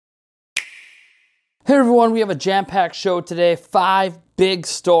Hey everyone, we have a jam-packed show today, 5 big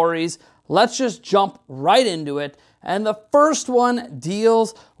stories. Let's just jump right into it. And the first one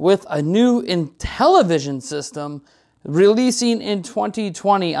deals with a new Intellivision system releasing in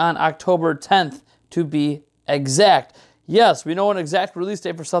 2020 on October 10th to be exact. Yes, we know an exact release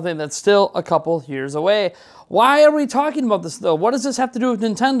date for something that's still a couple years away. Why are we talking about this though? What does this have to do with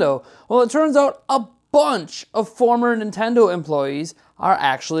Nintendo? Well, it turns out a bunch of former Nintendo employees are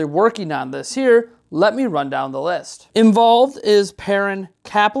actually working on this. Here, let me run down the list. Involved is Perrin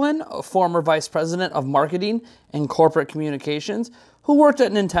Kaplan, a former vice president of marketing and corporate communications, who worked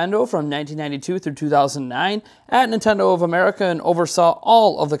at Nintendo from 1992 through 2009 at Nintendo of America and oversaw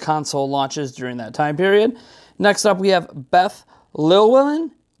all of the console launches during that time period. Next up, we have Beth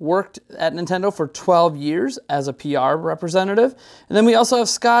Lilwillen, worked at Nintendo for 12 years as a PR representative. And then we also have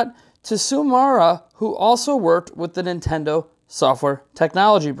Scott Tsumura, who also worked with the Nintendo software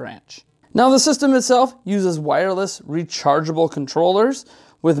technology branch. Now, the system itself uses wireless rechargeable controllers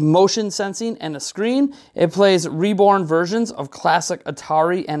with motion sensing and a screen. It plays reborn versions of classic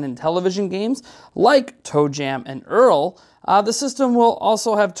Atari and Intellivision games like Toe Jam and Earl. The system will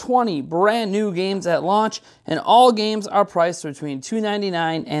also have 20 brand new games at launch, and all games are priced between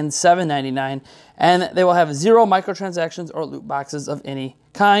 $2.99 and $7.99, and they will have 0 microtransactions or loot boxes of any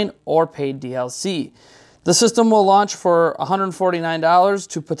kind or paid DLC. The system will launch for $149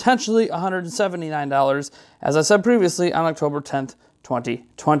 to potentially $179, as I said previously, on October 10th,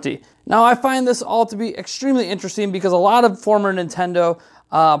 2020. Now, I find this all to be extremely interesting because a lot of former Nintendo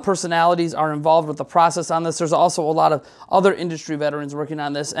personalities are involved with the process on this. There's also a lot of other industry veterans working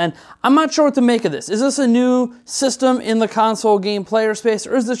on this, and I'm not sure what to make of this. Is this a new system in the console game player space,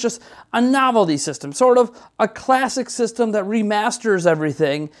 or is this just a novelty system, sort of a classic system that remasters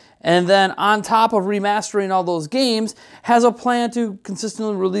everything, and then on top of remastering all those games, has a plan to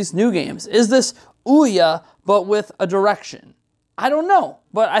consistently release new games? Is this Ouya, but with a direction? I don't know,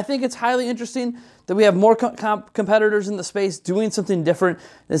 but I think it's highly interesting that we have more competitors in the space doing something different.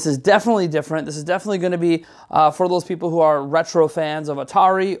 This is definitely different. This is definitely going to be for those people who are retro fans of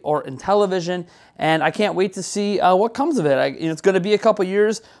Atari or Intellivision, and I can't wait to see what comes of it. It's going to be a couple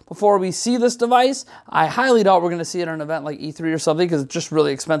years before we see this device. I highly doubt we're going to see it at an event like E3 or something because it's just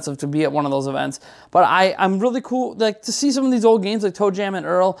really expensive to be at one of those events. But I'm really cool to see some of these old games like Toe Jam and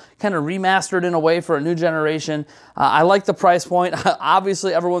Earl kind of remastered in a way for a new generation. I like the price point.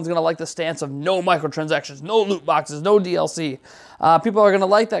 Obviously, everyone's going to like the stance of no microtransactions, no loot boxes, no DLC. People are going to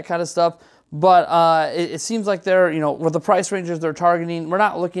like that kind of stuff, but it seems like they're, with the price ranges they're targeting, we're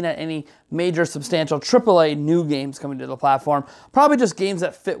not looking at any major substantial AAA new games coming to the platform. Probably just games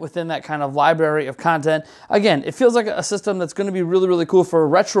that fit within that kind of library of content. Again, it feels like a system that's going to be really, really cool for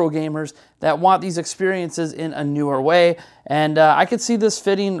retro gamers that want these experiences in a newer way. And I could see this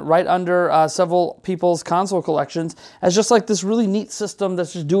fitting right under several people's console collections as just like this really neat system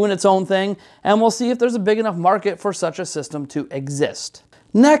that's just doing its own thing. And we'll see if there's a big enough market for such a system to exist.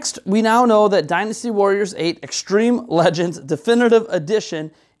 Next, we now know that Dynasty Warriors 8 Extreme Legends Definitive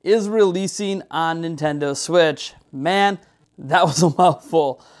Edition is releasing on Nintendo Switch. Man, that was a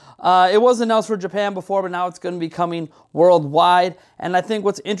mouthful. It was announced for Japan before, but now it's going to be coming worldwide. And I think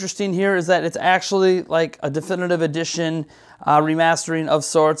what's interesting here is that it's actually like a definitive edition remastering of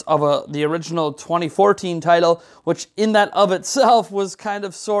sorts of the original 2014 title, which in that of itself was kind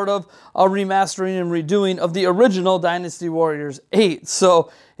of sort of a remastering and redoing of the original Dynasty Warriors 8.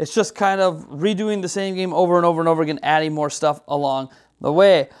 So it's just kind of redoing the same game over and over and over again, adding more stuff along the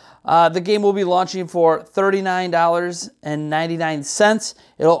way. The game will be launching for $39.99.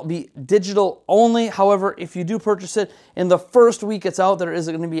 It'll be digital only. However, if you do purchase it in the first week it's out, there is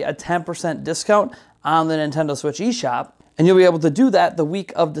going to be a 10% discount on the Nintendo Switch eShop. And you'll be able to do that the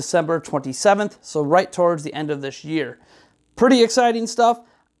week of December 27th, so right towards the end of this year. Pretty exciting stuff.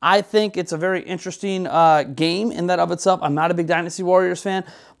 I think it's a very interesting game in that of itself. I'm not a big Dynasty Warriors fan,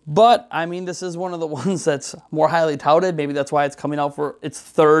 but, I mean, this is one of the ones that's more highly touted. Maybe that's why it's coming out for its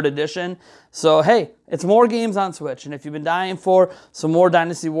 3rd edition. So, hey, it's more games on Switch. And if you've been dying for some more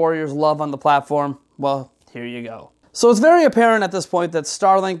Dynasty Warriors love on the platform, well, here you go. So it's very apparent at this point that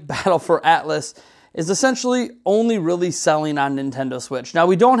Starlink Battle for Atlas is essentially only really selling on Nintendo Switch. Now,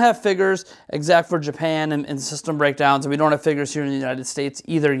 we don't have figures exact for Japan and system breakdowns, and we don't have figures here in the United States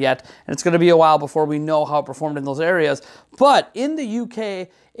either yet, and it's going to be a while before we know how it performed in those areas. But in the UK,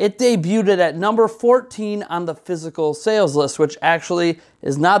 it debuted at number 14 on the physical sales list, which actually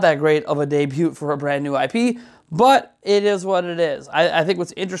is not that great of a debut for a brand new IP, but it is what it is. I think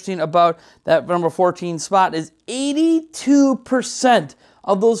what's interesting about that number 14 spot is 82%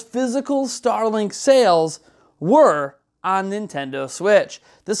 of those physical Starlink sales were on Nintendo Switch.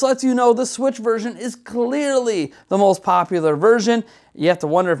 This lets you know the Switch version is clearly the most popular version. You have to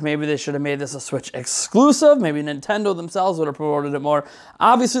wonder if maybe they should have made this a Switch exclusive. Maybe Nintendo themselves would have promoted it more.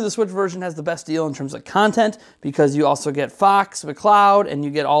 Obviously, the Switch version has the best deal in terms of content because you also get Fox, McCloud, and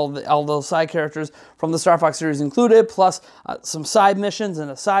you get all those side characters from the Star Fox series included, plus some side missions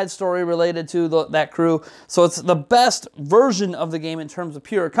and a side story related to that crew. So it's the best version of the game in terms of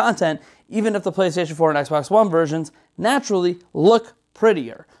pure content, even if the PlayStation 4 and Xbox One versions naturally look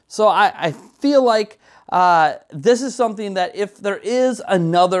prettier. So I feel like this is something that if there is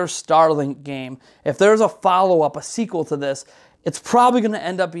another Starlink game, if there's a follow-up, a sequel to this, it's probably going to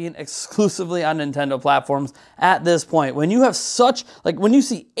end up being exclusively on Nintendo platforms at this point. When you have when you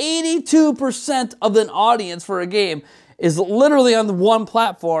see 82% of an audience for a game is literally on the one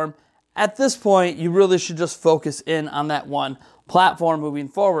platform, at this point, you really should just focus in on that one platform moving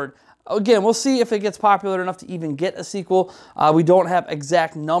forward. Again, we'll see if it gets popular enough to even get a sequel. We don't have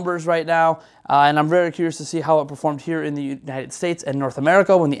exact numbers right now, and I'm very curious to see how it performed here in the United States and North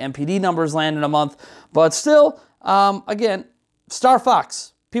America when the MPD numbers land in a month. But still, again, Star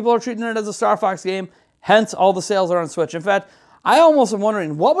Fox. People are treating it as a Star Fox game, hence all the sales are on Switch. In fact, I almost am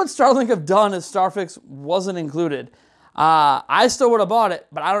wondering, what would Starlink have done if Star Fox wasn't included? I still would have bought it,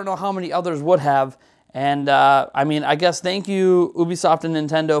 but I don't know how many others would have. And I mean, I guess thank you, Ubisoft and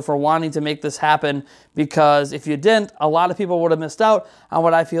Nintendo, for wanting to make this happen, because if you didn't, a lot of people would have missed out on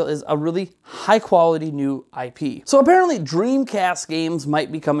what I feel is a really high-quality new IP. So apparently Dreamcast games might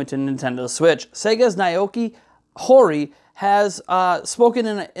be coming to Nintendo Switch. Sega's Naoki Hori has spoken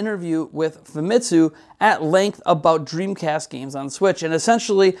in an interview with Famitsu at length about Dreamcast games on Switch, and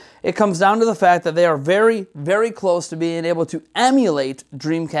essentially it comes down to the fact that they are very, very close to being able to emulate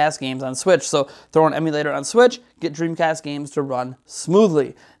Dreamcast games on Switch. So throw an emulator on Switch, get Dreamcast games to run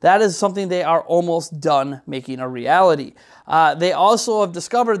smoothly. That is something they are almost done making a reality. They also have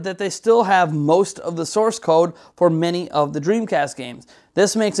discovered that they still have most of the source code for many of the Dreamcast games.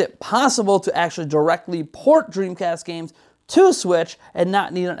 This makes it possible to actually directly port Dreamcast games to Switch and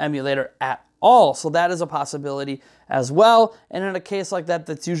not need an emulator at all. So that is a possibility as well. And in a case like that,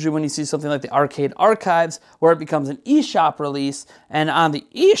 that's usually when you see something like the Arcade Archives, where it becomes an eShop release. And on the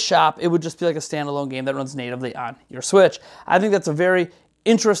eShop, it would just be like a standalone game that runs natively on your Switch. I think that's a very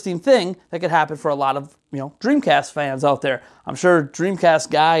interesting thing that could happen for a lot of Dreamcast fans out there. I'm sure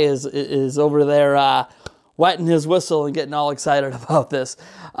Dreamcast guy is over there wetting his whistle and getting all excited about this.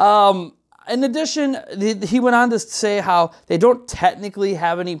 In addition, he went on to say how they don't technically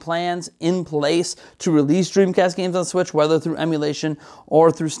have any plans in place to release Dreamcast games on Switch, whether through emulation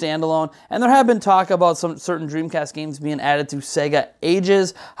or through standalone. And there have been talk about some certain Dreamcast games being added to Sega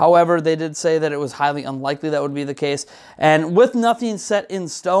Ages. However, they did say that it was highly unlikely that would be the case. And with nothing set in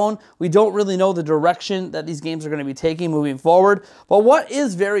stone, we don't really know the direction that these games are going to be taking moving forward. But what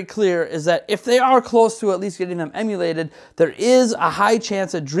is very clear is that if they are close to at least getting them emulated, there is a high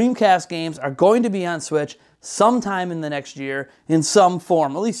chance that Dreamcast games are going to be on Switch sometime in the next year in some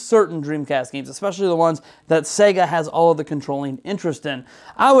form, at least certain Dreamcast games, especially the ones that Sega has all of the controlling interest in.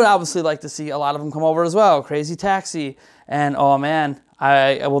 I would obviously like to see a lot of them come over as well. Crazy Taxi, and oh man,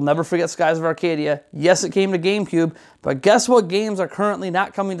 I will never forget Skies of Arcadia. Yes, it came to GameCube, but guess what games are currently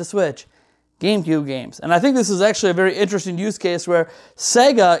not coming to Switch? GameCube games. And I think this is actually a very interesting use case where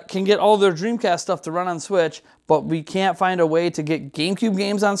Sega can get all their Dreamcast stuff to run on Switch, but we can't find a way to get GameCube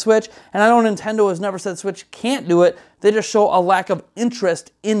games on Switch. And I know Nintendo has never said Switch can't do it. They just show a lack of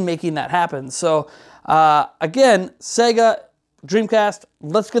interest in making that happen. So again, Sega, Dreamcast,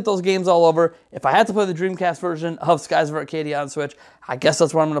 let's get those games all over. If I had to play the Dreamcast version of Skies of Arcadia on Switch, I guess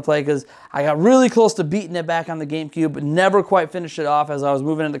that's what I'm going to play, because I got really close to beating it back on the GameCube, but never quite finished it off as I was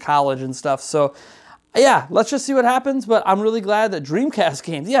moving into college and stuff. So yeah, let's just see what happens, but I'm really glad that Dreamcast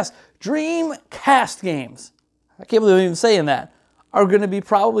games, yes, Dreamcast games, I can't believe I'm even saying that, are going to be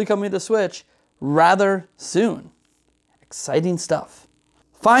probably coming to Switch rather soon. Exciting stuff.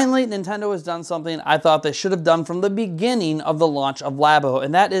 Finally, Nintendo has done something I thought they should have done from the beginning of the launch of Labo,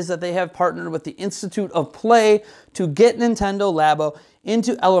 and that is that they have partnered with the Institute of Play to get Nintendo Labo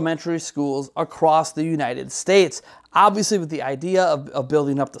into elementary schools across the United States. Obviously, with the idea of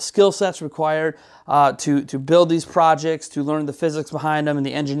building up the skill sets required to build these projects, to learn the physics behind them and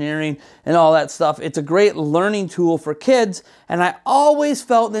the engineering and all that stuff. It's a great learning tool for kids, and I always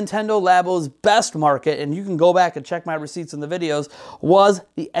felt Nintendo Labo's best market, and you can go back and check my receipts in the videos, was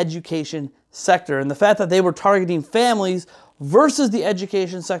the education sector. And the fact that they were targeting families versus the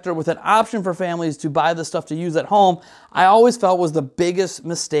education sector with an option for families to buy the stuff to use at home, I always felt was the biggest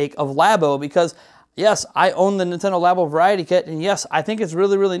mistake of Labo, because yes, I own the Nintendo Labo Variety Kit, and yes, I think it's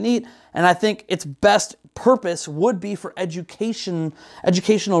really, really neat, and I think it's best purpose would be for educational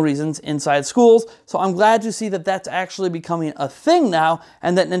reasons inside schools. So I'm glad to see that that's actually becoming a thing now,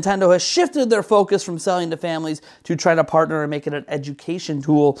 and that Nintendo has shifted their focus from selling to families to try to partner and make it an education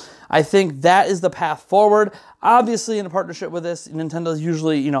tool. I think that is the path forward. Obviously, in a partnership with this, Nintendo's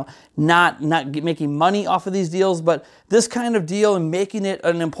usually, not making money off of these deals, but this kind of deal and making it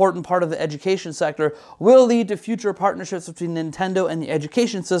an important part of the education sector will lead to future partnerships between Nintendo and the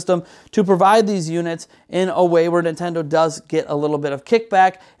education system to provide these units in a way where Nintendo does get a little bit of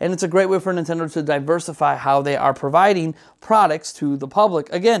kickback, and it's a great way for Nintendo to diversify how they are providing products to the public.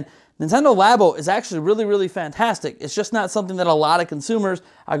 Again, Nintendo Labo is actually really, really fantastic. It's just not something that a lot of consumers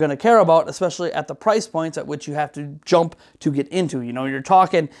are going to care about, especially at the price points at which you have to jump to get into. You're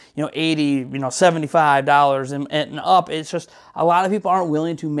talking, $80, $75 and up. It's just a lot of people aren't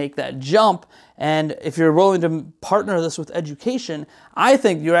willing to make that jump. And if you're willing to partner this with education, I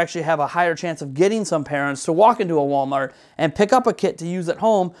think you actually have a higher chance of getting some parents to walk into a Walmart and pick up a kit to use at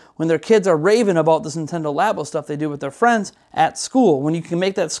home when their kids are raving about this Nintendo Labo stuff they do with their friends at school. When you can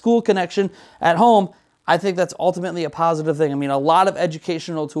make that school connection at home, I think that's ultimately a positive thing. I mean, a lot of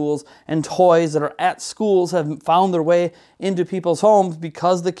educational tools and toys that are at schools have found their way into people's homes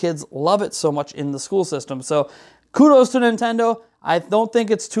because the kids love it so much in the school system. So kudos to Nintendo. I don't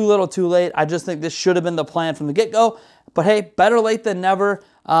think it's too little too late. I just think this should have been the plan from the get-go. But hey, better late than never.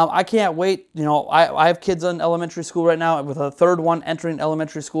 I can't wait. I have kids in elementary school right now with a third one entering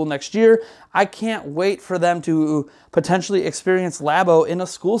elementary school next year. I can't wait for them to potentially experience Labo in a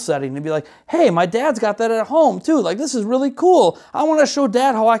school setting and be like, hey, my dad's got that at home too. Like, this is really cool. I want to show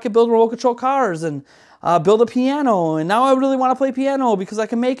dad how I can build remote control cars and build a piano, and now I really want to play piano because I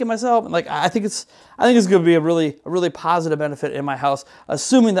can make it myself. Like, I think it's going to be a really positive benefit in my house,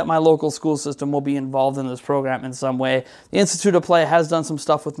 assuming that my local school system will be involved in this program in some way. The Institute of Play has done some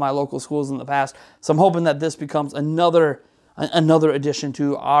stuff with my local schools in the past, so I'm hoping that this becomes another addition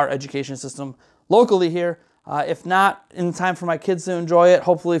to our education system locally here. If not in time for my kids to enjoy it,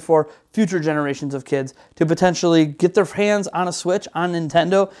 hopefully for future generations of kids to potentially get their hands on a Switch, on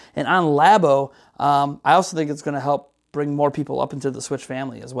Nintendo, and on Labo. I also think it's going to help bring more people up into the Switch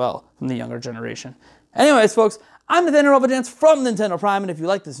family as well from the younger generation. Anyways, folks, I'm Nathaniel Rovagance from Nintendo Prime, and if you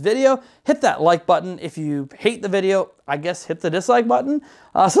like this video, hit that like button. If you hate the video, I guess hit the dislike button.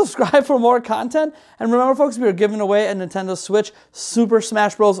 Subscribe for more content. And remember, folks, we are giving away a Nintendo Switch Super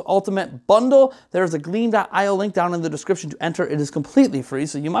Smash Bros. Ultimate Bundle. There's a Gleam.io link down in the description to enter. It is completely free,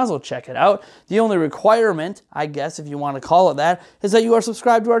 so you might as well check it out. The only requirement, I guess, if you want to call it that, is that you are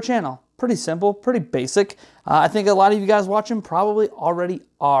subscribed to our channel. Pretty simple, pretty basic. I think a lot of you guys watching probably already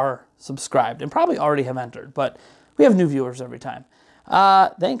are subscribed and probably already have entered, but we have new viewers every time.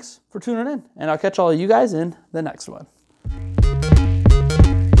 Thanks for tuning in, and I'll catch all of you guys in the next one.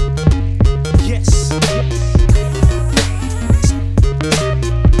 Yes.